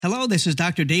Hello, this is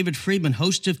Dr. David Friedman,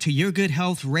 host of To Your Good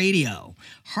Health Radio.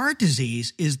 Heart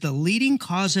disease is the leading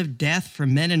cause of death for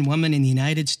men and women in the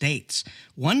United States.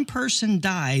 One person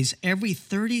dies every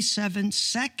 37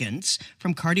 seconds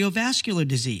from cardiovascular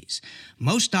disease.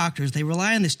 Most doctors, they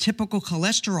rely on this typical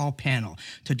cholesterol panel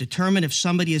to determine if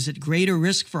somebody is at greater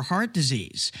risk for heart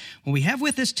disease. Well, we have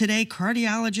with us today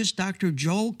cardiologist Dr.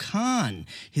 Joel Kahn.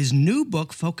 His new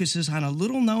book focuses on a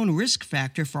little-known risk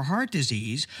factor for heart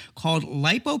disease called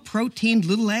lipoprotein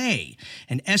A.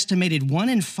 An estimated 1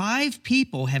 in 5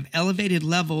 people have elevated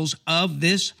levels of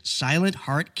this silent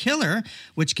heart killer,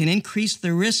 which can increase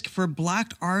the risk for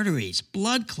blocked arteries,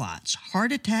 blood clots,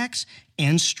 heart attacks,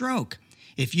 and stroke.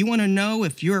 If you want to know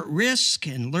if you're at risk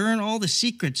and learn all the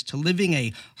secrets to living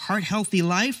a heart-healthy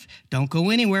life, don't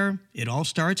go anywhere. It all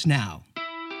starts now.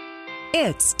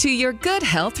 It's To Your Good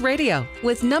Health Radio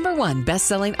with #1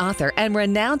 best-selling author and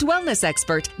renowned wellness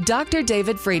expert, Dr.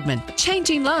 David Friedman.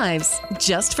 Changing lives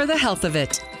just for the health of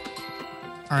it.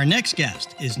 Our next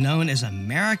guest is known as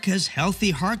America's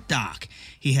Healthy Heart Doc.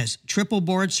 He has triple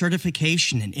board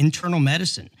certification in internal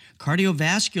medicine,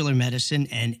 cardiovascular medicine,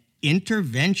 and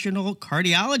interventional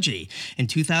cardiology. In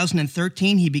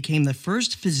 2013, he became the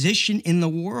first physician in the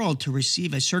world to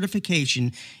receive a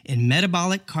certification in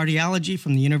metabolic cardiology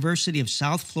from the University of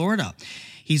South Florida.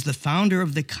 He's the founder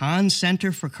of the Kahn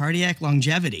Center for Cardiac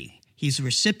Longevity. He's a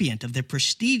recipient of the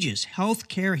prestigious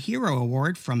Healthcare Hero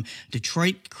Award from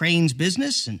Detroit Cranes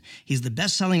Business, and he's the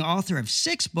best-selling author of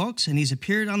 6 books, and he's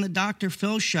appeared on the Dr.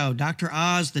 Phil Show, Dr.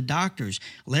 Oz, The Doctors,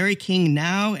 Larry King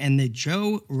Now, and the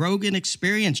Joe Rogan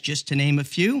Experience, just to name a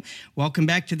few. Welcome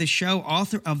back to the show,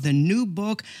 author of the new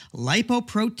book,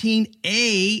 Lipoprotein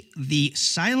A, the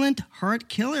Silent Heart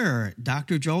Killer,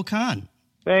 Dr. Joel Kahn.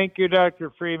 Thank you, Dr.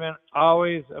 Friedman.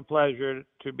 Always a pleasure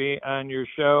to be on your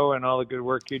show and all the good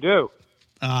work you do.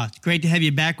 Great to have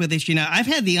you back with us. You know, I've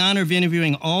had the honor of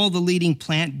interviewing all the leading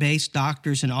plant-based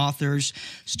doctors and authors,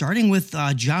 starting with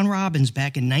John Robbins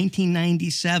back in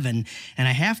 1997. And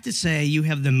I have to say, you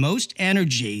have the most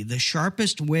energy, the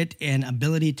sharpest wit, and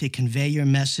ability to convey your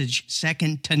message,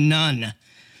 second to none.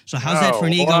 So how's that for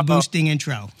an ego-boosting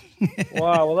intro?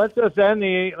 Wow. Well, let's end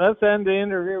the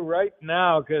interview right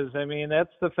now because, I mean,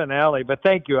 that's the finale. But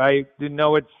thank you. I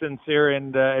know it's sincere,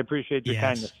 and I appreciate your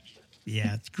kindness.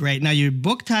 Yeah, it's great. Now, your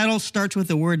book title starts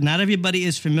with a word not everybody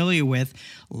is familiar with,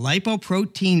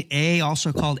 lipoprotein A,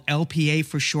 also called LPA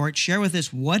for short. Share with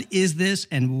us, what is this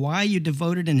and why you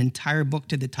devoted an entire book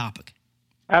to the topic?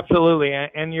 Absolutely.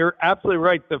 And you're absolutely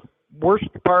right. The worst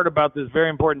part about this very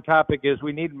important topic is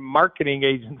we need a marketing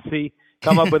agency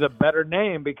come up with a better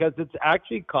name because it's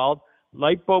actually called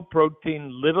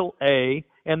lipoprotein A,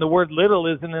 and the word little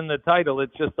isn't in the title.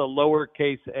 It's just a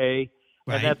lowercase a,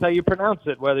 right. And that's how you pronounce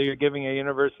it, whether you're giving a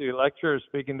university lecture or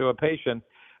speaking to a patient,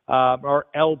 or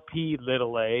LP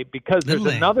a, because there's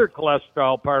another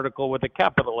cholesterol particle with a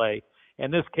capital A,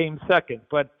 and this came second.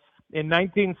 But in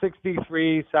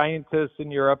 1963, scientists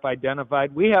in Europe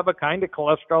identified we have a kind of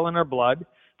cholesterol in our blood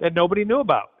that nobody knew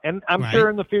about. And I'm sure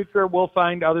in the future we'll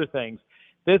find other things.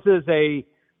 This is a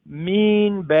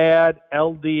mean, bad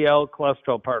LDL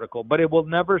cholesterol particle, but it will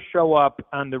never show up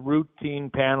on the routine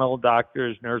panel,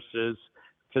 doctors, nurses,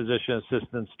 physician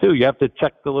assistants too. You have to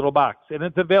check the little box, and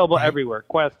it's available everywhere.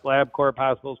 Quest, LabCorp,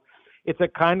 hospitals. It's a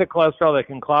kind of cholesterol that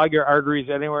can clog your arteries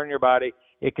anywhere in your body.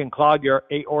 It can clog your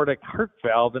aortic heart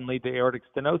valve and lead to aortic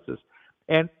stenosis.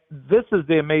 And this is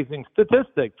the amazing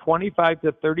statistic. 25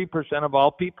 to 30% of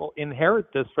all people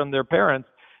inherit this from their parents.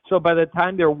 So by the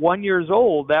time they're 1 year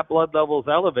old, that blood level is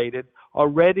elevated,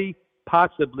 already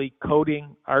possibly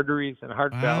coating arteries and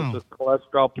heart valves with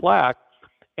cholesterol plaque.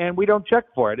 And we don't check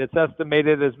for it. It's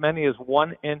estimated as many as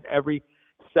 1 in every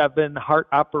 7 heart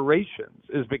operations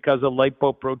is because of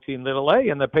lipoprotein A.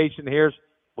 And the patient hears,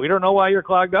 we don't know why you're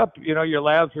clogged up. You know, your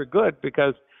labs are good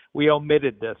because we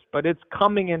omitted this. But it's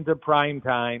coming into prime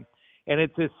time, and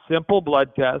it's a simple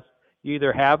blood test. You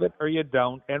either have it or you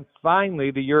don't. And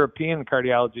finally, the European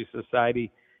Cardiology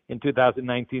Society in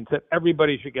 2019 said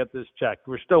everybody should get this checked.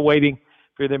 We're still waiting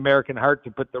for the American Heart to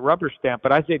put the rubber stamp.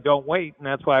 But I say don't wait, and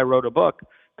that's why I wrote a book,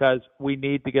 because we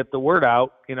need to get the word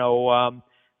out. You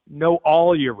know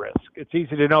all your risk. It's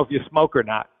easy to know if you smoke or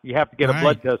not. You have to get a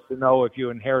blood test to know if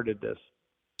you inherited this.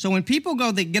 So when people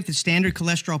go, they get the standard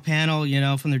cholesterol panel, you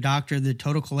know, from their doctor, the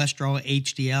total cholesterol,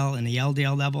 HDL, and the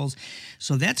LDL levels.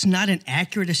 So that's not an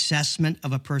accurate assessment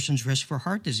of a person's risk for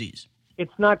heart disease.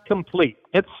 It's not complete.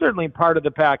 It's certainly part of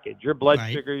the package. Your blood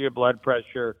sugar, your blood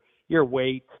pressure, your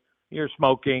weight, your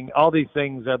smoking, all these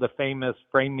things are the famous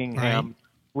Framingham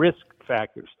risk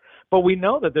factors. But we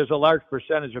know that there's a large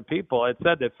percentage of people. It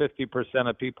said that 50%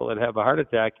 of people that have a heart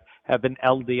attack have an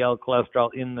LDL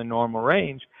cholesterol in the normal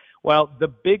range. Well, the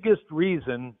biggest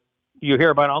reason you hear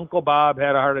about Uncle Bob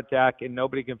had a heart attack and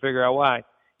nobody can figure out why,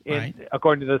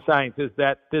 according to the science, is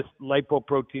that this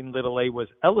lipoprotein little a was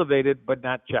elevated but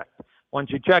not checked. Once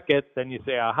you check it, then you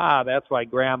say, aha, that's why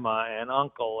grandma and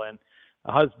uncle and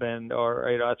a husband,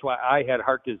 or that's why I had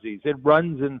heart disease. It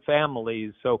runs in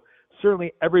families. So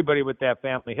certainly everybody with that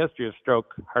family history of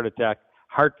stroke, heart attack,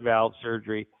 heart valve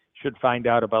surgery should find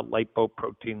out about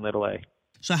lipoprotein little a.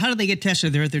 So how do they get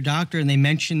tested? They're at their doctor and they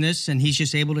mention this and he's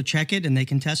just able to check it and they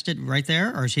can test it right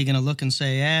there? Or is he going to look and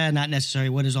say, not necessary.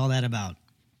 What is all that about?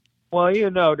 Well,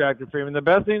 Dr. Freeman, the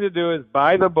best thing to do is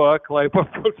buy the book,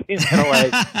 Lipoprotein Little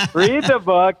A, read the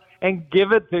book, and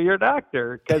give it to your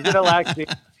doctor, because it'll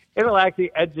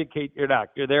actually educate your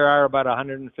doctor. There are about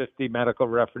 150 medical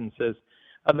references.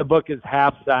 The book is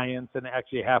half science and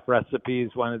actually half recipes.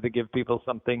 Wanted to give people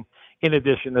something in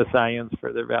addition to science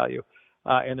for their value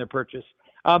in their purchase.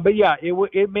 But yeah,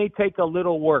 it may take a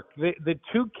little work. The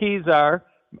two keys are,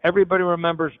 everybody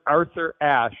remembers Arthur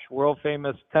Ashe, world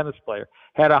famous tennis player,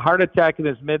 had a heart attack in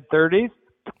his mid-30s,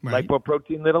 right.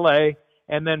 Lipoprotein little a,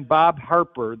 and then Bob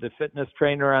Harper, the fitness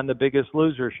trainer on The Biggest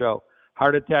Loser show,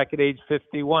 heart attack at age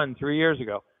 51 3 years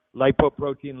ago,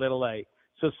 lipoprotein little a.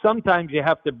 So sometimes you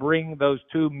have to bring those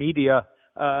two media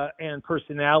and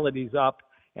personalities up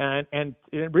and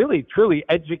really truly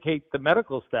educate the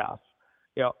medical staff.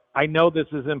 I know this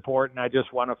is important. I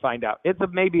just want to find out. It's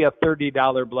maybe a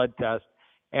 $30 blood test.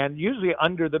 And usually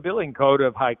under the billing code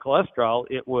of high cholesterol,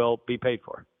 it will be paid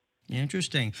for.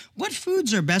 Interesting. What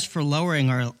foods are best for lowering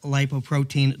our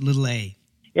lipoprotein little a?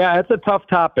 Yeah, it's a tough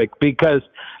topic because,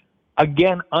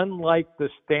 again, unlike the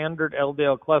standard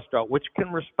LDL cholesterol, which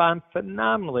can respond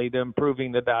phenomenally to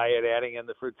improving the diet, adding in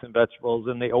the fruits and vegetables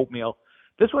and the oatmeal,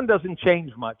 this one doesn't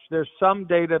change much. There's some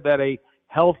data that a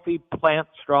healthy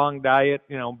plant-strong diet,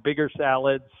 bigger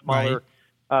salads, smaller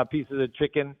pieces of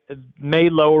chicken, may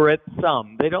lower it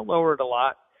some. They don't lower it a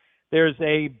lot. There's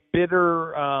a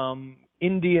bitter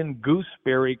Indian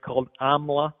gooseberry called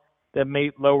amla that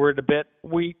may lower it a bit.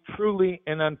 We truly,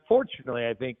 and unfortunately,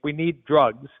 I think, we need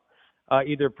drugs,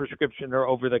 either prescription or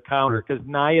over-the-counter, because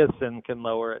niacin can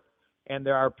lower it. And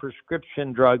there are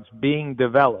prescription drugs being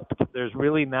developed. There's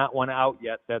really not one out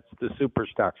yet that's the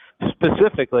superstar.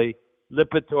 Specifically,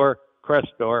 Lipitor,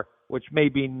 Crestor, which may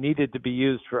be needed to be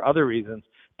used for other reasons.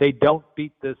 They don't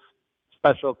beat this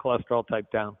special cholesterol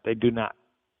type down. They do not.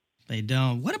 They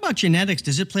don't. What about genetics?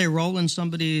 Does it play a role in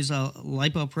somebody's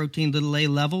lipoprotein little a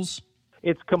levels?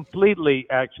 It's completely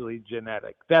actually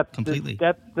genetic. That's completely.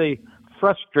 That's the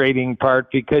frustrating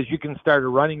part, because you can start a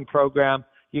running program,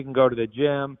 you can go to the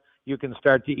gym, you can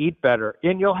start to eat better,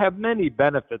 and you'll have many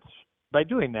benefits by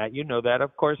doing that. You know that,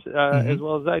 of course, as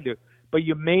well as I do. But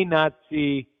you may not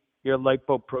see your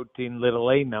lipoprotein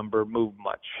little a number move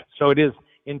much. So it is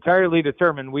entirely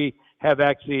determined. We have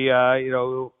actually,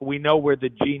 we know where the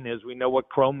gene is. We know what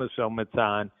chromosome it's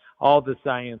on. All the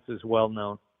science is well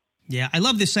known. Yeah, I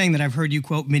love this saying that I've heard you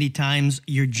quote many times: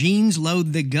 your genes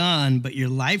load the gun, but your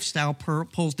lifestyle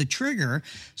pulls the trigger.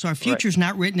 So our future's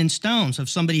not written in stone. So if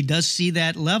somebody does see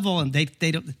that level, and they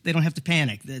don't have to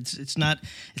panic. It's not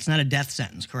a death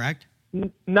sentence, correct?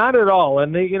 Not at all.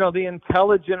 And the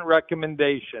intelligent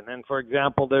recommendation, and for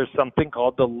example, there's something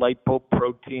called the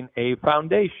Lipoprotein A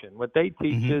Foundation. What they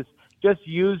teach is just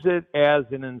use it as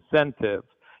an incentive.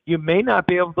 You may not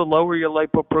be able to lower your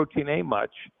lipoprotein A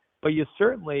much, but you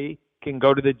certainly can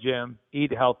go to the gym,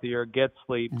 eat healthier, get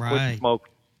sleep, quit smoke.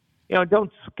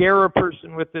 Don't scare a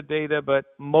person with the data, but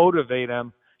motivate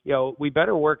them. We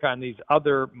better work on these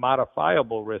other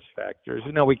modifiable risk factors.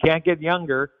 We can't get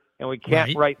younger, and we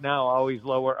can't right now always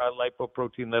lower our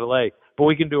lipoprotein little a. But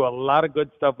we can do a lot of good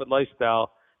stuff with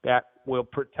lifestyle that will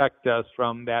protect us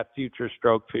from that future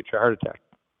stroke, future heart attack.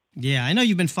 Yeah, I know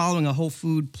you've been following a whole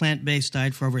food, plant-based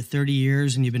diet for over 30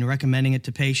 years, and you've been recommending it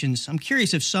to patients. I'm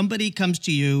curious, if somebody comes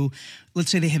to you,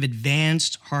 let's say they have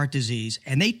advanced heart disease,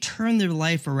 and they turn their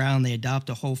life around, they adopt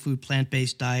a whole food,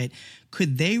 plant-based diet,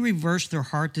 could they reverse their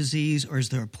heart disease, or is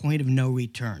there a point of no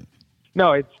return?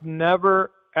 No, it's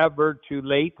never, ever too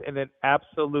late, and it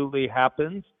absolutely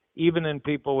happens, even in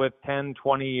people with 10,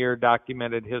 20-year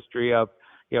documented history of,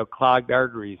 clogged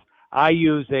arteries. I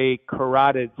use a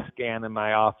carotid scan in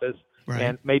my office,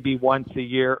 and maybe once a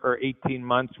year or 18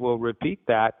 months we'll repeat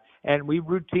that. And we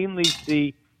routinely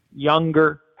see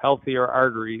younger, healthier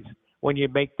arteries when you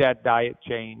make that diet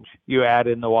change. You add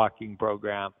in the walking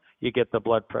program, you get the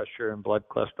blood pressure and blood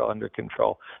cholesterol under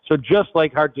control. So just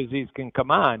like heart disease can come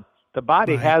on, the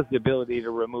body has the ability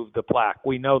to remove the plaque.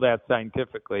 We know that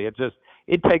scientifically.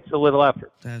 it takes a little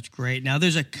effort. That's great. Now,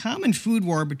 there's a common food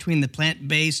war between the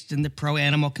plant-based and the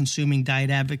pro-animal consuming diet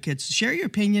advocates. Share your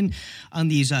opinion on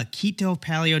these keto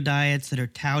paleo diets that are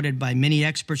touted by many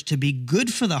experts to be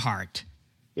good for the heart.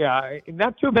 Yeah,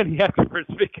 not too many experts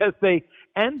because they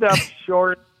end up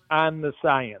short on the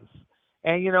science.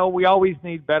 And, we always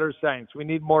need better science. We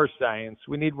need more science.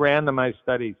 We need randomized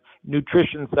studies.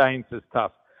 Nutrition science is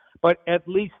tough. But at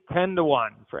least 10 to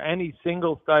 1 for any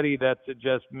single study that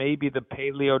suggests maybe the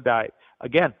paleo diet.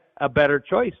 Again, a better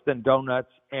choice than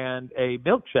donuts and a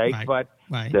milkshake, but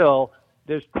still,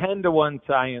 there's 10 to 1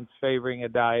 science favoring a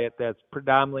diet that's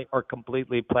predominantly or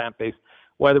completely plant-based.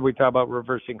 Whether we talk about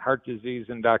reversing heart disease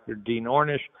and Dr. Dean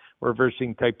Ornish,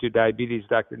 reversing type 2 diabetes,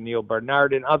 Dr. Neil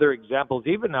Barnard, and other examples,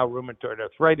 even now rheumatoid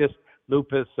arthritis,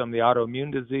 lupus, some of the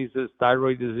autoimmune diseases,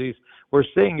 thyroid disease, we're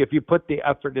seeing if you put the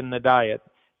effort in the diet,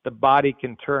 the body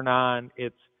can turn on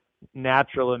its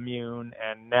natural immune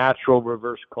and natural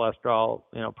reverse cholesterol,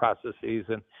 processes,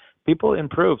 and people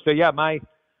improve. So yeah, my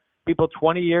people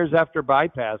 20 years after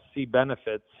bypass see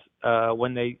benefits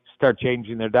when they start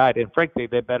changing their diet. And frankly,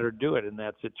 they better do it in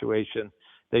that situation.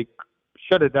 They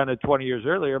should have done it 20 years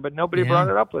earlier, but nobody brought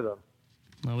it up with them.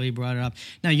 Well, we brought it up.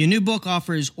 Now, your new book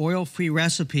offers oil-free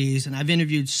recipes, and I've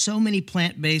interviewed so many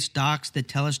plant-based docs that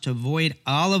tell us to avoid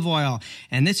olive oil.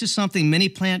 And this is something many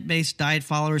plant-based diet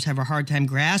followers have a hard time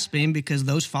grasping because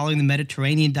those following the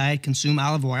Mediterranean diet consume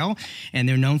olive oil, and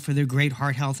they're known for their great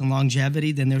heart health and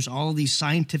longevity. Then there's all these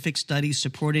scientific studies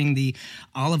supporting the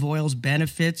olive oil's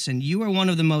benefits, and you are one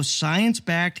of the most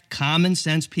science-backed,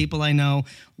 common-sense people I know.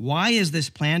 Why is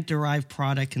this plant-derived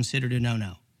product considered a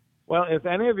no-no? Well, if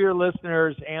any of your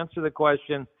listeners answer the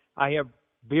question, I have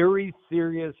very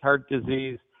serious heart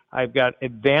disease. I've got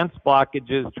advanced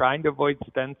blockages, trying to avoid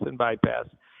stents and bypass.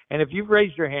 And if you've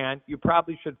raised your hand, you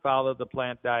probably should follow the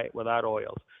plant diet without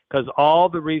oils because all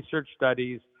the research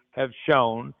studies have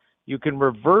shown you can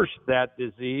reverse that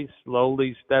disease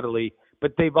slowly, steadily,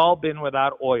 but they've all been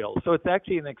without oil. So it's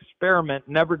actually an experiment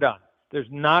never done.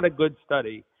 There's not a good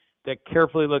study that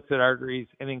carefully looked at arteries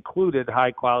and included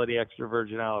high-quality extra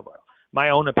virgin olive oil. My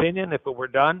own opinion, if it were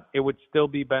done, it would still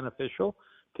be beneficial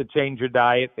to change your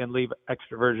diet and leave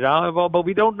extra virgin olive oil, but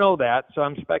we don't know that, so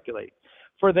I'm speculating.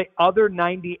 For the other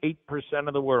 98%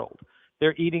 of the world,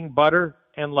 they're eating butter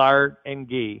and lard and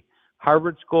ghee.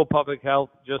 Harvard School of Public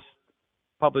Health just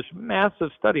published a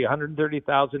massive study,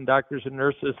 130,000 doctors and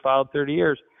nurses followed 30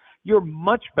 years. You're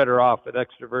much better off with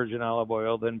extra virgin olive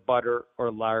oil than butter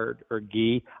or lard or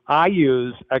ghee. I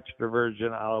use extra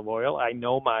virgin olive oil. I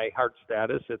know my heart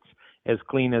status. It's as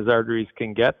clean as arteries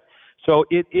can get. So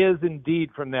it is indeed,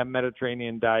 from that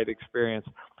Mediterranean diet experience,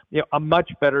 a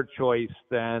much better choice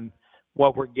than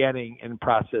what we're getting in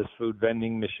processed food,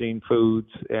 vending machine foods,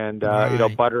 and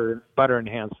butter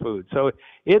enhanced food. So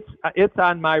it's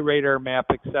on my radar map,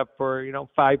 except for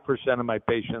 5% of my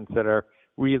patients that are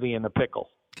really in a pickle.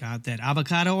 Got that.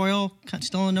 Avocado oil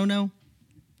still a no-no?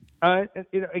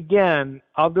 Again,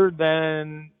 other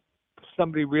than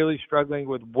somebody really struggling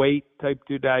with weight, type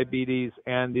 2 diabetes,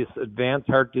 and this advanced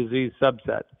heart disease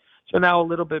subset. So now a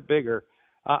little bit bigger.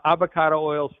 Avocado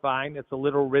oil is fine. It's a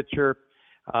little richer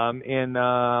in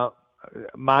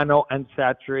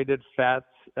monounsaturated fats.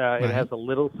 It has a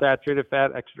little saturated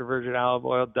fat. Extra virgin olive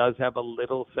oil does have a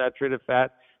little saturated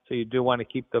fat, so you do want to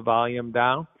keep the volume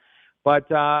down. But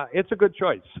it's a good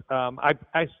choice.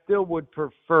 I still would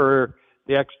prefer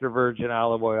the extra virgin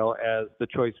olive oil as the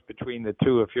choice between the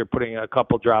two if you're putting a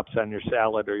couple drops on your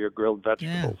salad or your grilled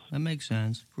vegetables. Yeah, that makes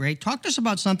sense. Great. Talk to us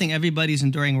about something everybody's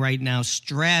enduring right now,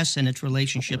 stress and its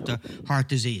relationship to heart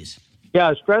disease.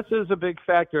 Yeah, stress is a big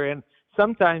factor. And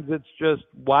sometimes it's just,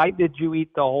 why did you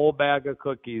eat the whole bag of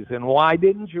cookies? And why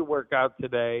didn't you work out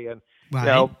today? And,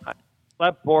 I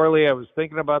slept poorly. I was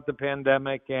thinking about the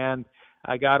pandemic, and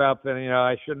I got up and,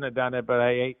 I shouldn't have done it, but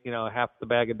I ate, half the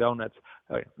bag of donuts.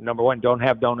 Number one, don't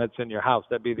have donuts in your house.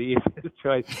 That'd be the easiest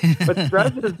choice. But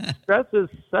stress is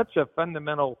such a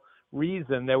fundamental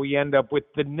reason that we end up with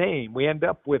the name. We end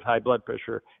up with high blood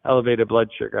pressure, elevated blood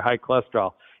sugar, high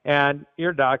cholesterol. And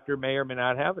your doctor may or may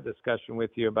not have a discussion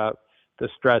with you about the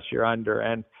stress you're under.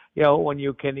 And, when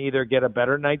you can either get a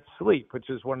better night's sleep, which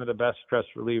is one of the best stress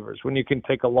relievers, when you can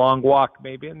take a long walk,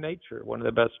 maybe in nature, one of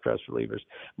the best stress relievers.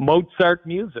 Mozart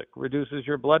music reduces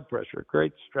your blood pressure,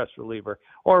 great stress reliever,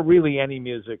 or really any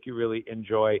music you really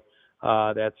enjoy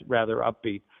that's rather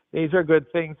upbeat. These are good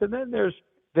things. And then there's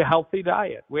the healthy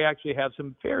diet. We actually have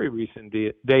some very recent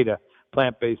data.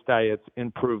 Plant-based diets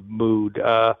improve mood.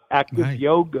 Active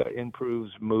yoga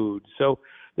improves mood. So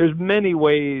there's many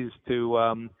ways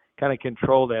to kind of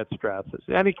control that stress. It's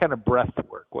any kind of breath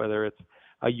work, whether it's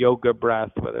a yoga breath,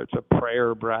 whether it's a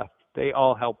prayer breath, they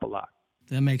all help a lot.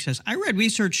 That makes sense. I read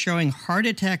research showing heart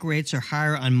attack rates are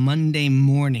higher on Monday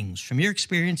mornings. From your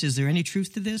experience, is there any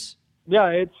truth to this?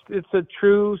 Yeah, it's a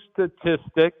true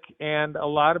statistic, and a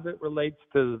lot of it relates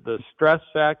to the stress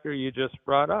factor you just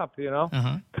brought up,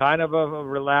 kind of a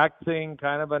relaxing,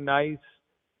 kind of a nice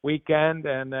weekend,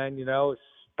 and then, it's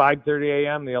 5:30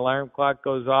 a.m., the alarm clock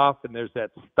goes off, and there's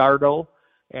that startle,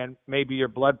 and maybe your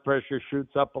blood pressure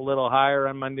shoots up a little higher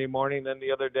on Monday morning than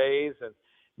the other days, and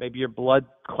maybe your blood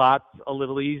clots a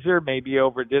little easier. Maybe you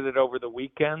overdid it over the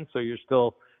weekend, so you're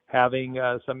still having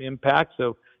some impact.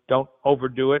 So don't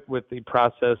overdo it with the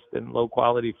processed and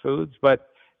low-quality foods. But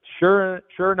sure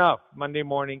enough, Monday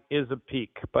morning is a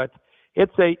peak. But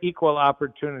it's a equal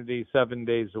opportunity 7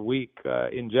 days a week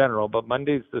in general. But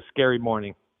Monday's the scary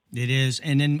morning. It is.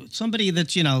 And then somebody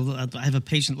that's, I have a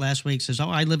patient last week says,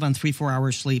 I live on 3-4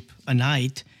 hours sleep a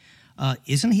night.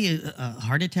 Isn't he a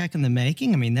heart attack in the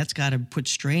making? I mean, that's got to put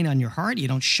strain on your heart. You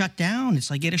don't shut down. It's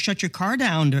like you got to shut your car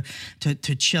down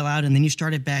to chill out, and then you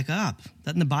start it back up.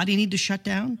 Doesn't the body need to shut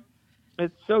down?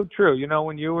 It's so true.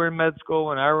 When you were in med school,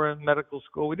 when I were in medical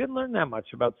school, we didn't learn that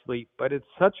much about sleep, but it's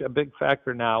such a big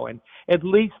factor now. And at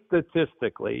least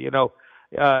statistically,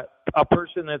 a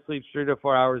person that sleeps 3 to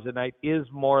 4 hours a night is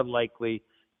more likely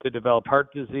to develop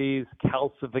heart disease,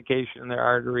 calcification in their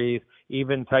arteries,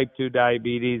 even type 2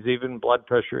 diabetes, even blood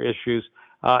pressure issues.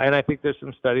 And I think there's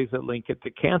some studies that link it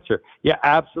to cancer. Yeah,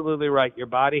 absolutely right. Your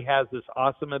body has this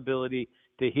awesome ability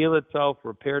to heal itself,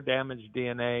 repair damaged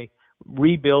DNA,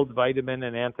 rebuild vitamin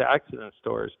and antioxidant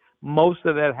stores. Most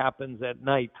of that happens at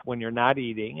night when you're not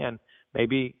eating, and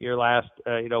maybe your last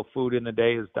food in the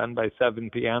day is done by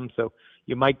 7 p.m. So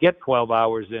you might get 12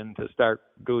 hours in to start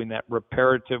doing that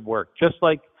reparative work. Just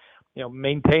like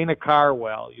maintain a car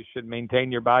well, you should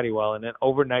maintain your body well, and then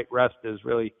overnight rest is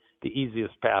really the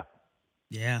easiest path.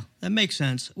 Yeah, that makes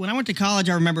sense. When I went to college,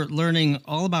 I remember learning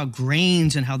all about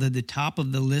grains and how they're the top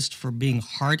of the list for being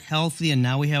heart healthy, and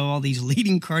now we have all these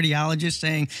leading cardiologists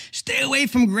saying, stay away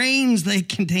from grains. They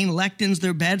contain lectins.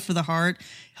 They're bad for the heart.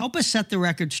 Help us set the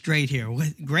record straight here.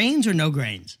 Grains or no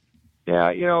grains? Yeah,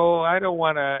 I don't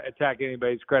want to attack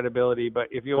anybody's credibility, but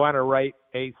if you want to write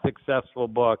a successful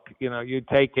book, you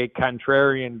take a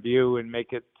contrarian view and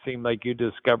make it seem like you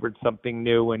discovered something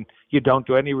new, and you don't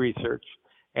do any research.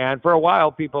 And for a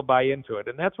while, people buy into it.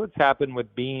 And that's what's happened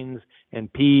with beans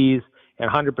and peas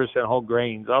and 100% whole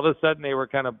grains. All of a sudden, they were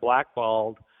kind of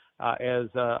blackballed as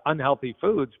unhealthy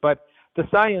foods. But the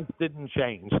science didn't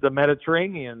change. The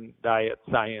Mediterranean diet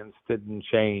science didn't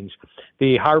change.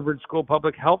 The Harvard School of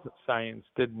Public Health science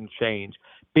didn't change.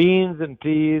 Beans and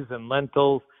peas and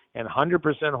lentils and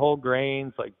 100% whole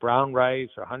grains like brown rice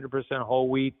or 100% whole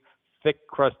wheat, thick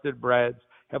crusted breads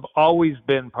have always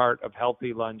been part of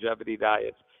healthy longevity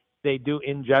diets. They do,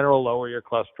 in general, lower your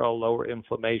cholesterol, lower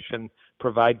inflammation,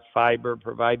 provide fiber,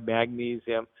 provide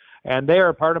magnesium. And they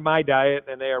are part of my diet,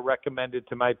 and they are recommended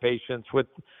to my patients with,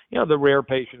 the rare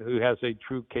patient who has a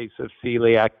true case of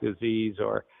celiac disease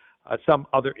or some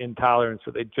other intolerance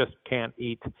where they just can't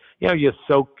eat. You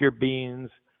soak your beans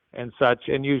and such,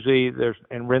 and usually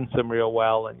and rinse them real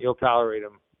well, and you'll tolerate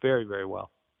them very, very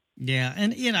well. Yeah,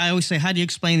 and I always say, how do you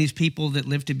explain these people that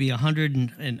live to be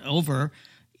 100 and over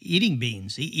eating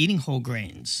beans, eating whole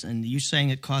grains? And you saying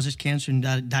it causes cancer and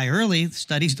die early,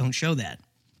 studies don't show that.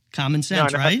 Common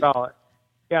sense, right?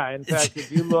 Yeah, in fact,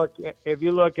 if you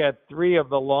look at 3 of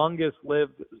the longest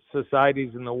lived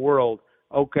societies in the world,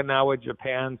 Okinawa,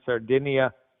 Japan,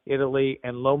 Sardinia, Italy,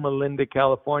 and Loma Linda,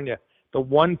 California, the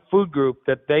one food group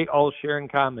that they all share in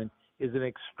common is an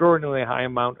extraordinarily high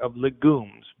amount of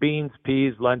legumes, beans,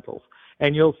 peas, lentils.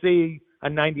 And you'll see a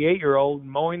 98-year-old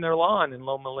mowing their lawn in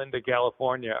Loma Linda,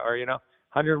 California, or,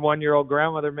 101-year-old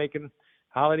grandmother making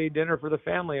holiday dinner for the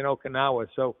family in Okinawa.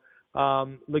 So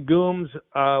legumes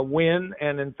win,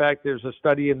 and in fact, there's a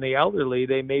study in the elderly.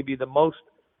 They may be the most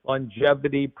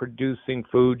longevity-producing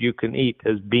food you can eat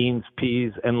as beans,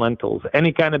 peas, and lentils,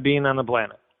 any kind of bean on the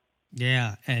planet.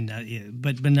 Yeah, and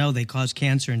but no, they cause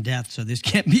cancer and death, so this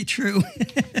can't be true.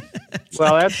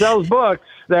 Well, that sells books.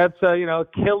 That's,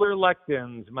 killer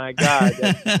lectins. My God.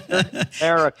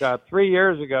 America. 3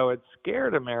 years ago, it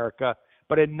scared America,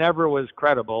 but it never was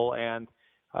credible. And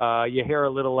you hear a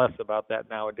little less about that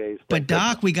nowadays. But,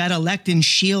 Doc, we got a lectin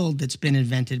shield that's been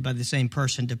invented by the same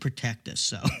person to protect us.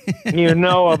 So You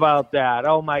know about that.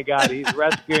 Oh, my God. He's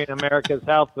rescuing America's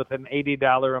health with an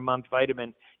 $80 a month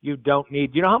vitamin you don't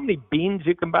need. You know how many beans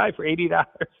you can buy for $80?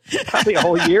 Probably a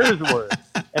whole year's worth.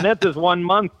 And that's just 1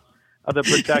 month of the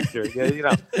protector.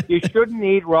 You shouldn't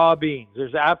eat raw beans.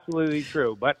 There's absolutely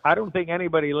true. But I don't think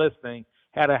anybody listening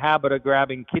had a habit of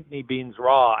grabbing kidney beans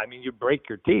raw. I mean, you break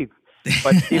your teeth.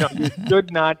 But, you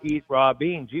should not eat raw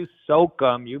beans. You soak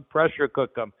them, you pressure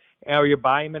cook them, or you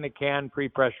buy them in a can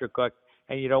pre-pressure cooked,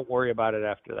 and you don't worry about it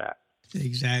after that.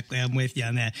 Exactly. I'm with you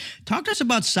on that. Talk to us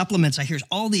about supplements. I hear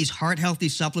all these heart-healthy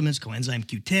supplements, coenzyme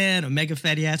Q10, omega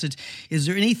fatty acids. Is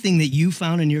there anything that you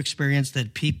found in your experience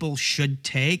that people should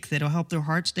take that'll help their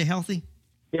heart stay healthy?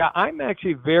 Yeah, I'm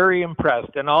actually very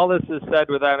impressed. And all this is said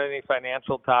without any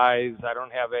financial ties. I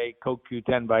don't have a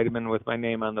CoQ10 vitamin with my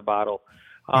name on the bottle.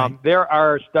 Right. There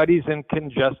are studies in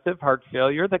congestive heart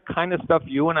failure, the kind of stuff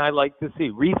you and I like to see,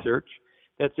 research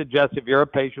that suggests if you're a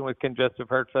patient with congestive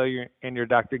heart failure and your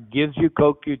doctor gives you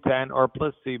CoQ10 or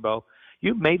placebo,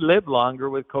 you may live longer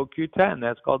with CoQ10.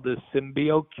 That's called the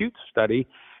SymBioCute study.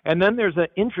 And then there's an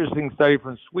interesting study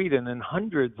from Sweden, and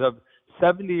hundreds of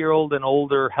 70-year-old and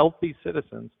older healthy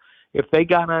citizens, if they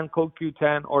got on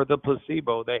CoQ10 or the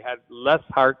placebo, they had less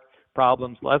heart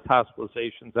problems, less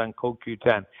hospitalizations on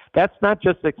CoQ10. That's not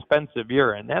just expensive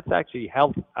urine. That's actually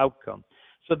health outcome.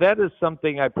 So that is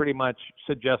something I pretty much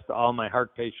suggest to all my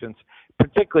heart patients,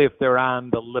 particularly if they're on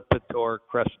the Lipitor,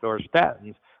 Crestor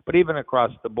statins, but even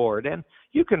across the board. And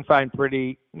you can find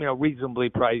pretty, reasonably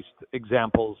priced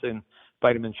examples in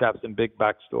vitamin shops and big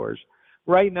box stores.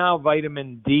 Right now,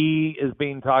 vitamin D is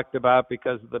being talked about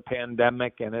because of the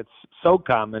pandemic, and it's so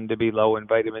common to be low in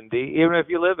vitamin D, even if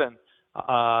you live in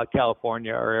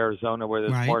California or Arizona, where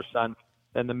there's more sun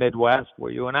than the Midwest,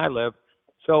 where you and I live.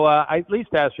 So I at least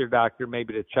ask your doctor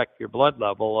maybe to check your blood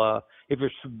level. If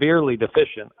you're severely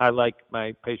deficient, I like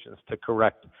my patients to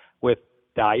correct with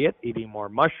diet, eating more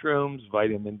mushrooms,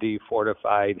 vitamin D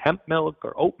fortified hemp milk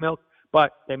or oat milk,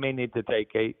 but they may need to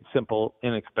take a simple,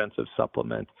 inexpensive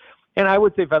supplement. And I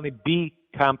would say finally, B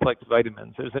complex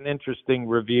vitamins. There's an interesting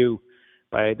review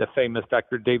by the famous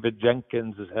Dr. David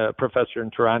Jenkins, professor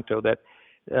in Toronto, that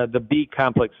the B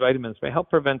complex vitamins may help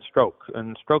prevent stroke,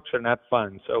 and strokes are not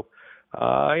fun. So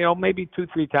maybe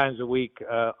 2-3 times a week,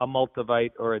 a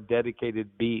multivite or a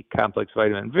dedicated B complex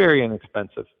vitamin. Very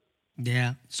inexpensive.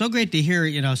 Yeah. So great to hear,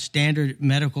 standard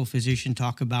medical physician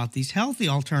talk about these healthy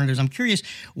alternatives. I'm curious,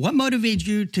 what motivated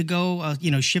you to go,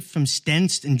 shift from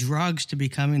stents and drugs to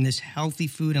becoming this healthy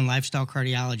food and lifestyle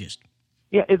cardiologist?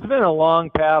 Yeah, it's been a long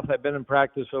path. I've been in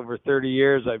practice over 30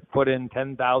 years. I've put in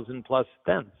 10,000 plus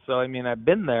stents. So, I've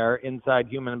been there inside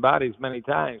human bodies many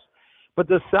times. But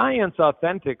the science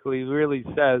authentically really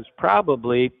says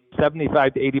probably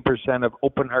 75 to 80% of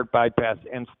open heart bypass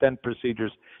and stent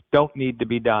procedures don't need to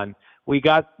be done. We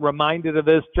got reminded of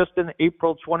this just in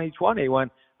April 2020 when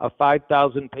a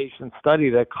 5,000 patient study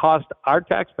that cost our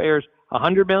taxpayers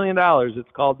 $100 million,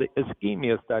 it's called the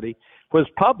ischemia study, was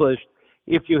published.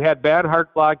 If you had bad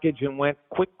heart blockage and went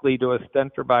quickly to a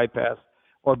stent or bypass,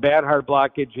 or bad heart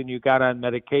blockage and you got on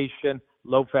medication,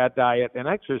 low-fat diet, and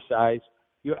exercise,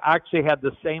 you actually had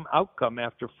the same outcome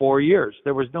after 4 years.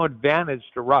 There was no advantage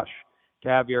to rush to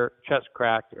have your chest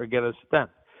cracked or get a stent.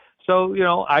 So,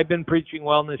 I've been preaching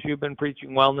wellness, you've been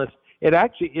preaching wellness. It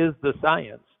actually is the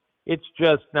science. It's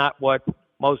just not what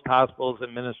most hospitals,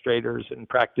 administrators, and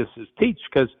practices teach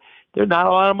because there's not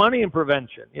a lot of money in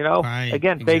prevention. Right,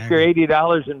 Again, exactly. Take your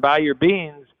 $80 and buy your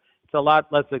beans. It's a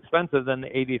lot less expensive than the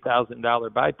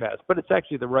 $80,000 bypass, but it's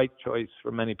actually the right choice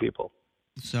for many people.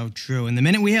 So true. In the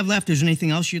minute we have left, is there anything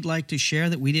else you'd like to share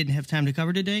that we didn't have time to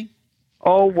cover today?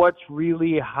 Oh, what's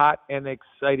really hot and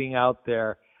exciting out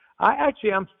there.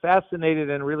 I'm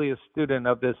fascinated and really a student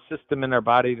of this system in our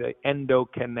body, the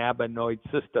endocannabinoid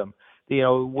system.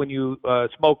 When you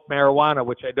smoke marijuana,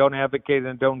 which I don't advocate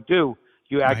and don't do,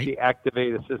 you actually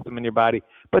activate a system in your body.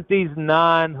 But these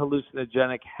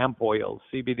non-hallucinogenic hemp oils,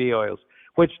 CBD oils,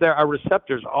 which there are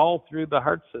receptors all through the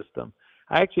heart system,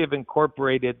 I actually have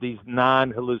incorporated these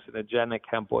non-hallucinogenic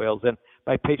hemp oils, and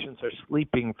my patients are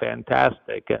sleeping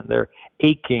fantastic and they're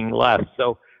aching less.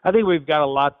 So I think we've got a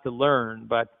lot to learn,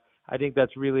 but I think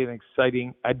that's really an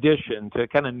exciting addition to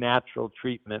kind of natural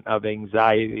treatment of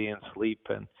anxiety and sleep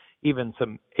and even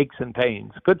some aches and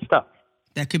pains. Good stuff.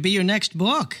 That could be your next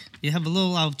book. You have a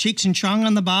little Cheech and Chong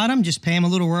on the bottom. Just pay him a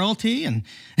little royalty. And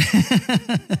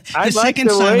I like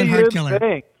the way you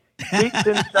think. Cheech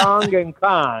and Chong and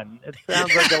Kong. It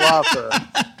sounds like a law firm.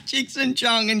 Cheech and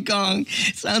Chong and Kong.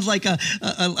 Sounds like a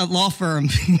law firm.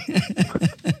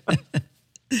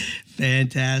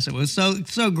 Fantastic. Well,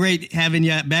 so great having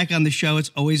you back on the show.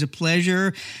 It's always a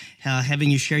pleasure. having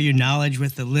you share your knowledge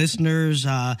with the listeners.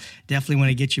 Definitely want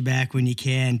to get you back when you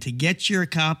can. To get your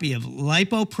copy of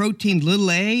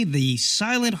Lipoprotein(a), the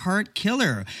silent heart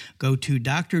killer, go to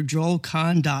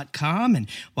drjoelkahn.com. And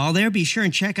while there, be sure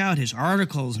and check out his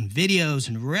articles and videos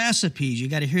and recipes. You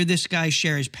got to hear this guy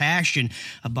share his passion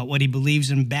about what he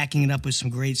believes in, backing it up with some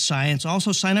great science.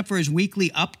 Also, sign up for his weekly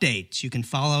updates. You can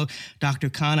follow Dr.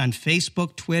 Kahn on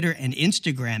Facebook, Twitter, and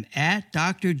Instagram at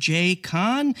Dr. J.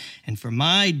 Kahn. And for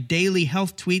my daily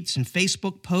health tweets and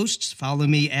Facebook posts, follow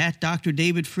me at Dr.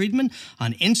 David Friedman.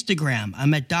 On Instagram,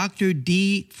 I'm at Dr.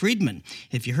 D. Friedman.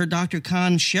 If you heard Dr.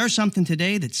 Kahn share something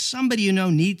today that somebody you know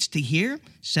needs to hear,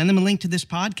 send them a link to this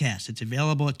podcast. It's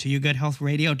available at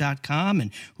toyourgoodhealthradio.com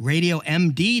and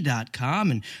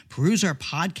radiomd.com, and peruse our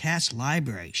podcast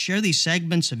library. Share these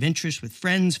segments of interest with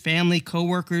friends, family,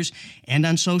 coworkers, and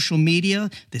on social media.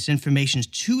 This information is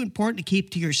too important to keep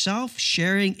to yourself.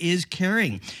 Sharing is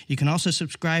caring. You can also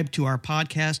subscribe to our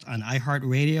podcast on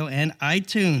iHeartRadio and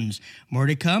iTunes. More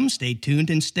to come. Stay tuned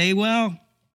and stay well.